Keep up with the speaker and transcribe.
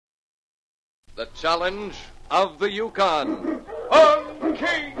The challenge of the Yukon. On,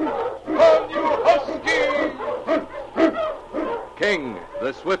 King! On, you husky! King,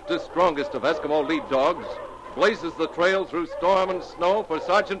 the swiftest, strongest of Eskimo lead dogs, blazes the trail through storm and snow for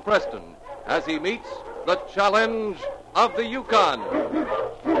Sergeant Preston as he meets the challenge of the Yukon.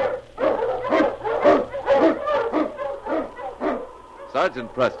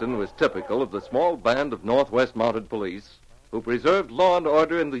 Sergeant Preston was typical of the small band of Northwest Mounted Police who preserved law and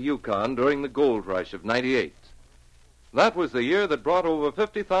order in the Yukon during the gold rush of '98. That was the year that brought over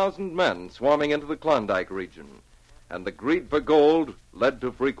 50,000 men swarming into the Klondike region, and the greed for gold led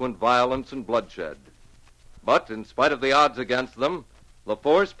to frequent violence and bloodshed. But in spite of the odds against them, the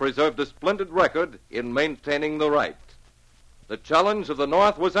force preserved a splendid record in maintaining the right. The challenge of the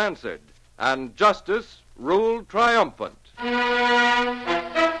North was answered, and justice ruled triumphant.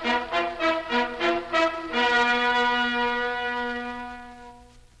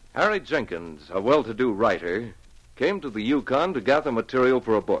 Harry Jenkins, a well-to-do writer, came to the Yukon to gather material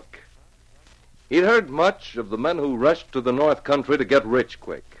for a book. He'd heard much of the men who rushed to the North Country to get rich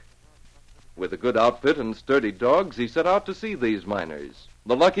quick. With a good outfit and sturdy dogs, he set out to see these miners,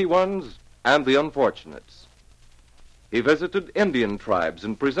 the lucky ones and the unfortunates. He visited Indian tribes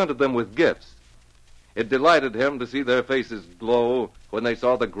and presented them with gifts. It delighted him to see their faces glow when they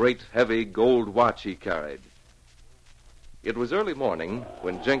saw the great, heavy gold watch he carried. It was early morning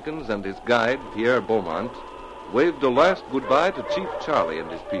when Jenkins and his guide, Pierre Beaumont, waved a last goodbye to Chief Charlie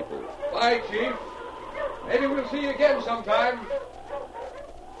and his people. Bye, Chief. Maybe we'll see you again sometime.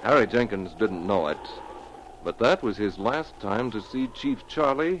 Harry Jenkins didn't know it, but that was his last time to see Chief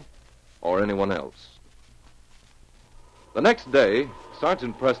Charlie or anyone else. The next day,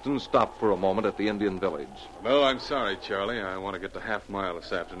 Sergeant Preston stopped for a moment at the Indian village. No, I'm sorry, Charlie. I want to get to Half Mile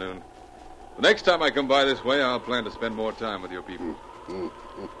this afternoon. The next time I come by this way, I'll plan to spend more time with your people.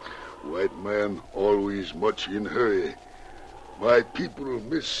 White man always much in hurry. My people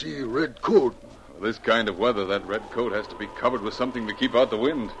miss see red coat. This kind of weather, that red coat has to be covered with something to keep out the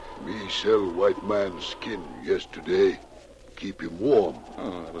wind. Me sell white man's skin yesterday. Keep him warm.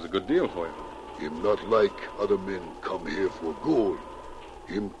 Oh, that was a good deal for you. Him not like other men come here for gold.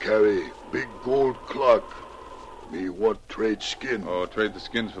 Him carry big gold clock. Me want trade skin. Oh, trade the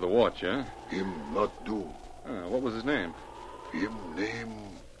skins for the watch, eh? Him not do. What was his name? Him name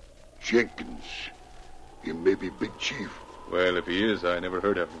Jenkins. Him may be big chief. Well, if he is, I never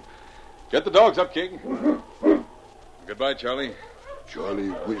heard of him. Get the dogs up, King. Goodbye, Charlie.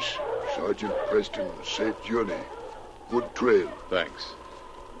 Charlie wish Sergeant Preston safe journey. Good trail. Thanks.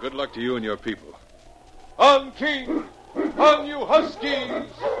 Good luck to you and your people. On, King! On, you huskies!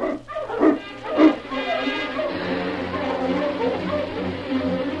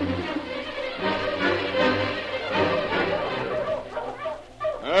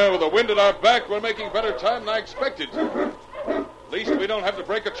 With the wind at our back, we're making better time than I expected. At least we don't have to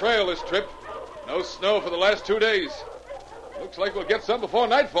break a trail this trip. No snow for the last 2 days. Looks like we'll get some before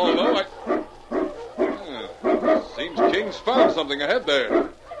nightfall, though. Seems King's found something ahead there.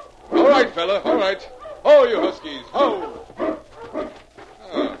 All right, fella, all right. Ho, you huskies, ho!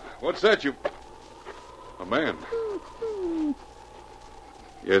 What's that, you... A man.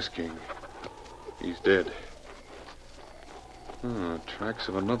 Yes, King. He's dead. Tracks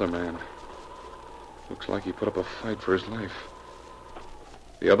of another man. Looks like he put up a fight for his life.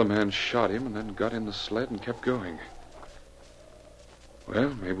 The other man shot him and then got in the sled and kept going.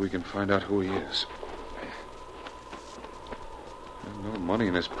 Well, maybe we can find out who he is. No money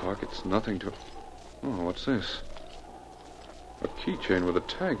in his pockets, nothing to... Oh, what's this? A keychain with a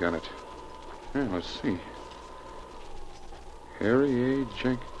tag on it. Yeah, let's see. Harry A.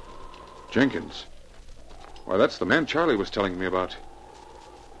 Jenkins. Why, that's the man Charlie was telling me about.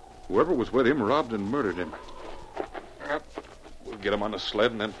 Whoever was with him robbed and murdered him. We'll get him on the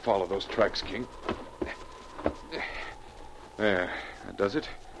sled and then follow those tracks, King. There, that does it.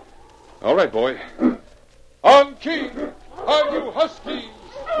 All right, boy. On, King! On, you huskies!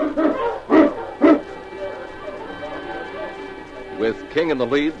 With King in the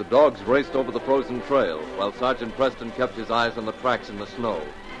lead, the dogs raced over the frozen trail, while Sergeant Preston kept his eyes on the tracks in the snow.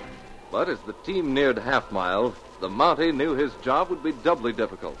 But as the team neared Half Mile, the Mountie knew his job would be doubly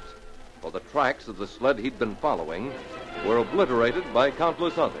difficult, for the tracks of the sled he'd been following were obliterated by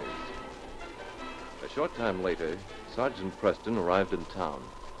countless others. A short time later, Sergeant Preston arrived in town.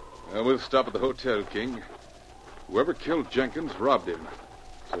 We'll stop at the hotel, King. Whoever killed Jenkins robbed him,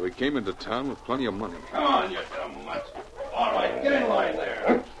 so he came into town with plenty of money. Come on, you dumb mutt. All right, get in line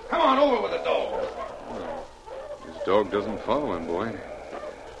there. Come on over with the dog. His dog doesn't follow him, boy.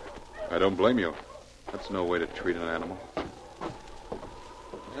 I don't blame you. That's no way to treat an animal.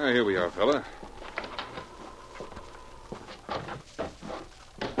 Here we are, fella.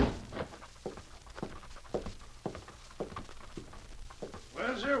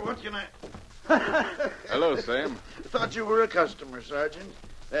 can I... Hello, Sam. Thought you were a customer, Sergeant.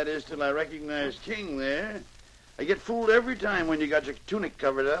 That is, till I recognized King there. I get fooled every time when you got your tunic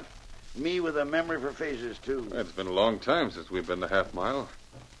covered up. Me with a memory for faces, too. It's been a long time since we've been the half mile.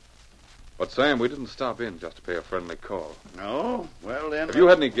 But, Sam, we didn't stop in just to pay a friendly call. No? Well, then... Have you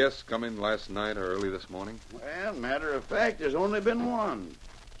had any guests come in last night or early this morning? Well, matter of fact, there's only been one.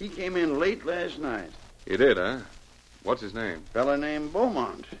 He came in late last night. He did, huh? What's his name? Fella named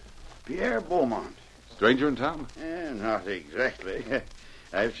Beaumont. Pierre Beaumont. Stranger in town? Not exactly.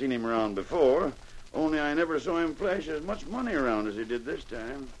 I've seen him around before, only I never saw him flash as much money around as he did this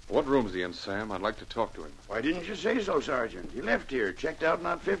time. What room's he in, Sam? I'd like to talk to him. Why didn't you say so, Sergeant? He left here, checked out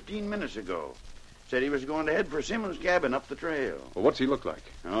not 15 minutes ago. Said he was going to head for Simmons' cabin up the trail. Well, what's he look like?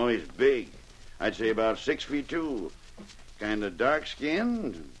 Oh, he's big. I'd say about 6'2". Kind of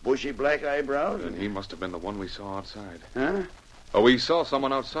dark-skinned, bushy black eyebrows. Then he must have been the one we saw outside. Huh? Oh, we saw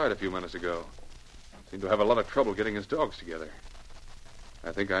someone outside a few minutes ago. Seemed to have a lot of trouble getting his dogs together.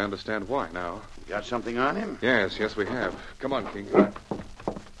 I think I understand why now. You got something on him? Yes, we have. Come on, King.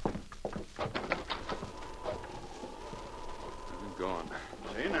 Gone.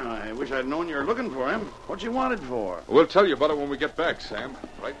 Say, now, I wish I'd known you were looking for him. What you wanted for? We'll tell you about it when we get back, Sam.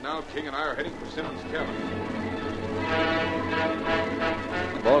 Right now, King and I are heading for Simmons' cabin.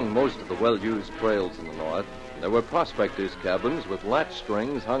 Along most of the well-used trails in the north, there were prospectors' cabins with latch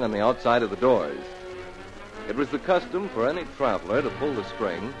strings hung on the outside of the doors. It was the custom for any traveler to pull the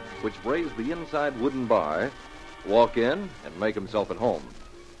string, which raised the inside wooden bar, walk in, and make himself at home.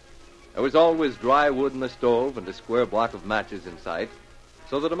 There was always dry wood in the stove and a square block of matches in sight,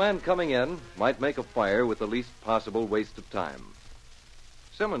 so that a man coming in might make a fire with the least possible waste of time.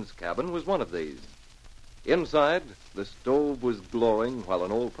 Simmons' cabin was one of these. Inside, the stove was glowing while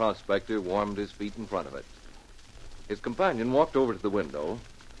an old prospector warmed his feet in front of it. His companion walked over to the window,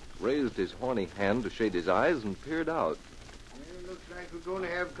 raised his horny hand to shade his eyes, and peered out. It looks like we're going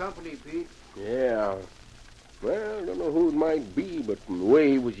to have company, Pete. Yeah. Well, I don't know who it might be, but from the way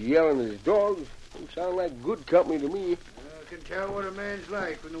he was yelling at his dogs, it sounded like good company to me. I can tell what a man's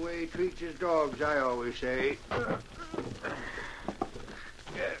like from the way he treats his dogs, I always say.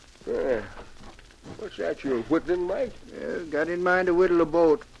 What's that you're whittling, Mike? Got in mind to whittle a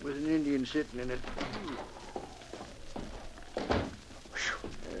boat with an Indian sitting in it.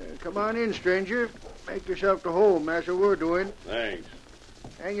 Come on in, stranger. Make yourself to home. That's what we're doing. Thanks.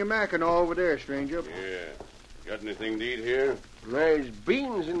 Hang your mackinaw over there, stranger. Yeah. Got anything to eat here? There's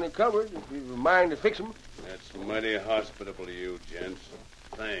beans in the cupboard, if you've a mind to fix them. That's mighty hospitable of you, gents.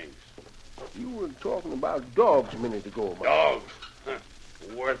 Thanks. You were talking about dogs a minute ago, Mike. Dogs? Huh.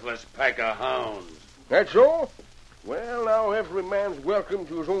 Worthless pack of hounds. That's all? Well, now every man's welcome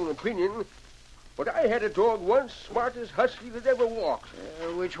to his own opinion. But I had a dog once, smartest husky that ever walked.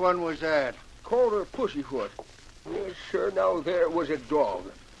 Which one was that? Called her Pussyfoot. Yes, sir, now there was a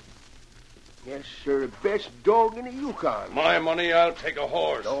dog. Yes, sir, the best dog in the Yukon. My money, I'll take a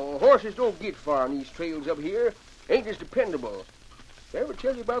horse. No, horses don't get far on these trails up here. Ain't as dependable. Ever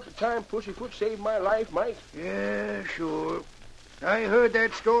tell you about the time Pussyfoot saved my life, Mike? Yeah, sure. I heard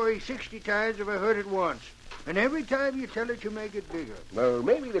that story 60 times if I heard it once. And every time you tell it, you make it bigger. Well,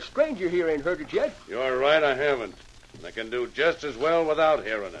 maybe the stranger here ain't heard it yet. You're right, I haven't. I can do just as well without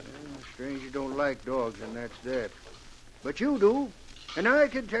hearing it. Strangers don't like dogs, and that's that. But you do. And I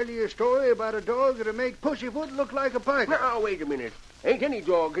can tell you a story about a dog that'll make Pussyfoot look like a piker. Now, wait a minute. Ain't any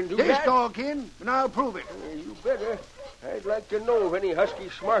dog can do This that. dog can, and I'll prove it. You better. I'd like to know if any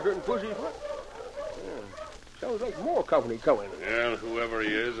husky's smarter than Pussyfoot. Sounds like more company coming. Well, whoever he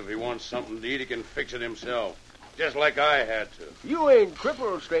is, if he wants something to eat, he can fix it himself. Just like I had to. You ain't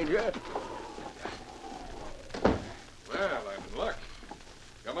crippled, stranger. Well, I'm in luck.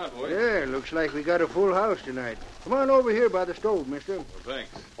 Come on, boys. Yeah, looks like we got a full house tonight. Come on over here by the stove, mister. Well, thanks.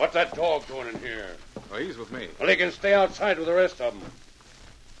 What's that dog doing in here? Well, he's with me. Well, he can stay outside with the rest of them.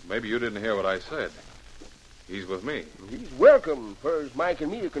 Maybe you didn't hear what I said. He's with me. He's welcome, far as Mike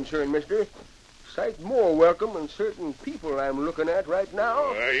and me are concerned, mister. Sight more welcome than certain people I'm looking at right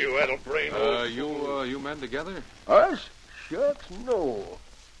now. You addle-brained old fool. You men together? Us? Shucks, no.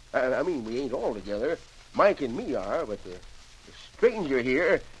 I mean, we ain't all together. Mike and me are, but the stranger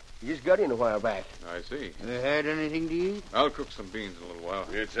here just got in a while back. I see. Had anything to eat? I'll cook some beans in a little while.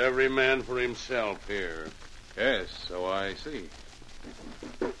 It's every man for himself here. Yes, so I see.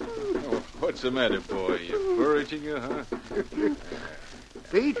 Oh, what's the matter, boy? You foraging, huh?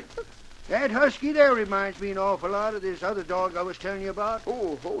 Pete, that husky there reminds me an awful lot of this other dog I was telling you about.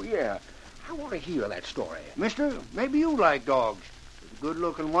 Oh, yeah. I want to hear that story. Mister, maybe you like dogs.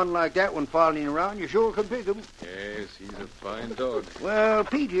 good-looking one like that one following around, you sure can pick him. Yes, he's a fine dog. Well,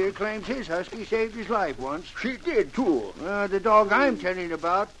 Pete here claims his husky saved his life once. She did, too. The dog I'm telling you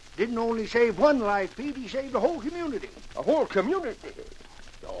about didn't only save one life, Pete. He saved a whole community. A whole community?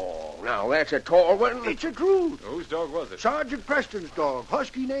 Oh, now that's a tall one. It's the truth. Whose dog was it? Sergeant Preston's dog,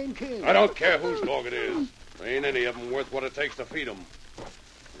 husky named King. I don't care whose dog it is. There ain't any of them worth what it takes to feed them.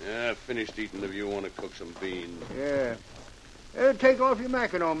 Yeah, finished eating if you want to cook some beans. Yeah. Take off your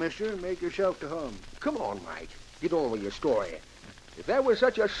mackinaw, mister, and make yourself to hum. Come on, Mike. Get on with your story. If that was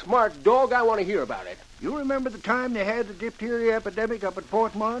such a smart dog, I want to hear about it. You remember the time they had the diphtheria epidemic up at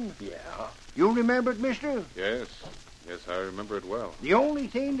Fort Munn? Yeah. You remember it, mister? Yes. Yes, I remember it well. The only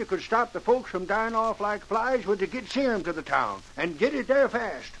thing that could stop the folks from dying off like flies was to get serum to the town, and get it there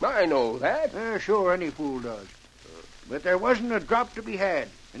fast. I know that. Sure, any fool does. But there wasn't a drop to be had,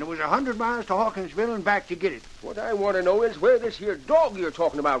 and it was 100 miles to Hawkinsville and back to get it. What I want to know is where this here dog you're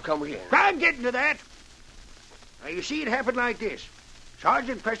talking about comes in. I'm getting to that. Now, you see, it happened like this.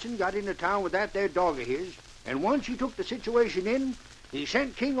 Sergeant Preston got into town with that there dog of his, and once he took the situation in, he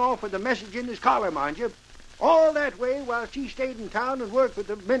sent King off with a message in his collar, mind you, all that way while she stayed in town and worked with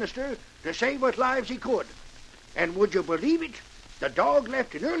the minister to save what lives he could. And would you believe it? The dog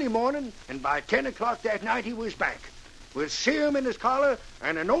left in early morning, and by 10 o'clock that night he was back, with serum in his collar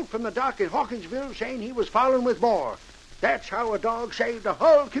and a note from the doc in Hawkinsville saying he was following with more. That's how a dog saved a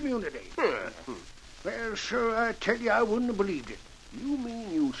whole community. Well, sir, I tell you, I wouldn't have believed it. You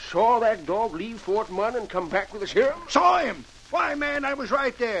mean you saw that dog leave Fort Munn and come back with the serum? Saw him? Why, man, I was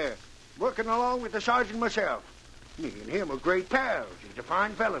right there, working along with the sergeant myself. Me and him are great pals. He's a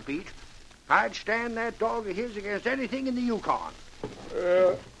fine fella, Pete. I'd stand that dog of his against anything in the Yukon.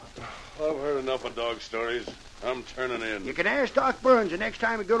 I've heard enough of dog stories. I'm turning in. You can ask Doc Burns the next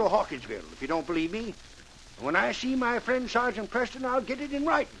time we go to Hawkinsville, if you don't believe me. When I see my friend Sergeant Preston, I'll get it in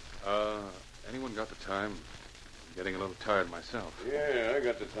writing. Anyone got the time? I'm getting a little tired myself. Yeah, I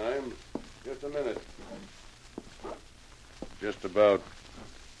got the time. Just a minute. Just about.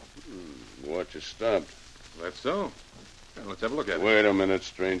 Watch you stopped. That's so. Yeah, let's have a look at it. Wait a minute,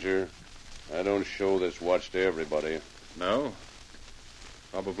 stranger. I don't show this watch to everybody. No?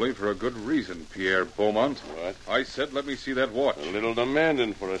 Probably for a good reason, Pierre Beaumont. What? I said let me see that watch. A little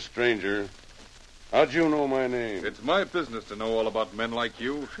demanding for a stranger. How'd you know my name? It's my business to know all about men like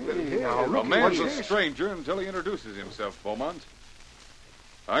you. Now, A look, man's what's a this? stranger until he introduces himself, Beaumont.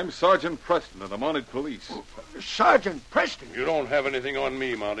 I'm Sergeant Preston of the Mounted Police. Sergeant Preston? You don't have anything on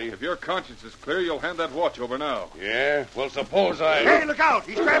me, Mounty. If your conscience is clear, you'll hand that watch over now. Yeah? Well, suppose I... Hey, look out!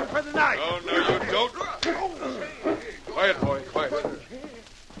 He's grabbing for the knife. Oh, no, you don't. Quiet, boy, quiet.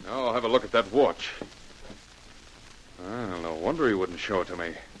 Now I'll have a look at that watch. Well, no wonder he wouldn't show it to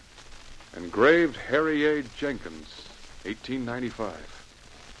me. Engraved Harry A. Jenkins, 1895.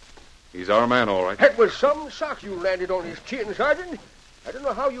 He's our man, all right. That was some sock you landed on his chin, Sergeant. I don't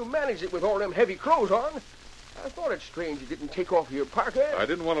know how you managed it with all them heavy clothes on. I thought it strange you didn't take off your parka. I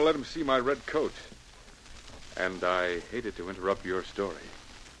didn't want to let him see my red coat. And I hated to interrupt your story.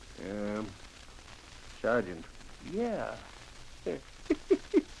 Sergeant. Yeah.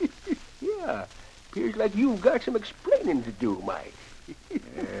 Yeah. Appears like you've got some explaining to do, Mike.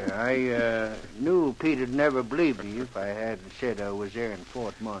 I knew Pete'd never believe me if I hadn't said I was there in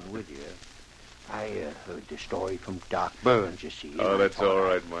Fort Munn with you. I heard the story from Doc Burns, you see. Oh, that's all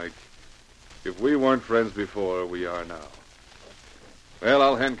right, Mike. If we weren't friends before, we are now. Well,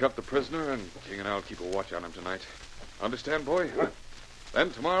 I'll handcuff the prisoner, and King and I'll keep a watch on him tonight. Understand, boy?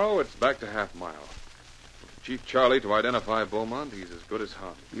 Then tomorrow, it's back to Half Mile. For Chief Charlie to identify Beaumont, he's as good as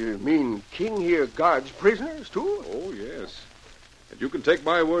hung. You mean King here guards prisoners, too? Oh, yes. And you can take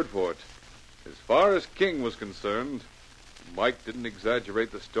my word for it. As far as King was concerned, Mike didn't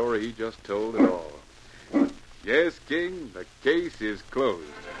exaggerate the story he just told at all. Yes, King, the case is closed.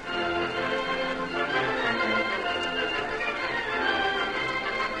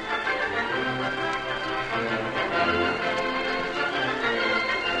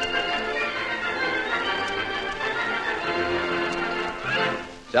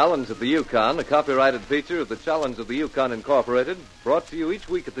 Challenge of the Yukon, a copyrighted feature of the Challenge of the Yukon Incorporated, brought to you each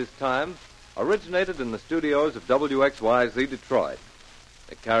week at this time, originated in the studios of WXYZ Detroit.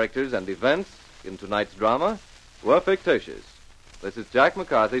 The characters and events in tonight's drama were fictitious. This is Jack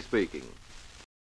McCarthy speaking.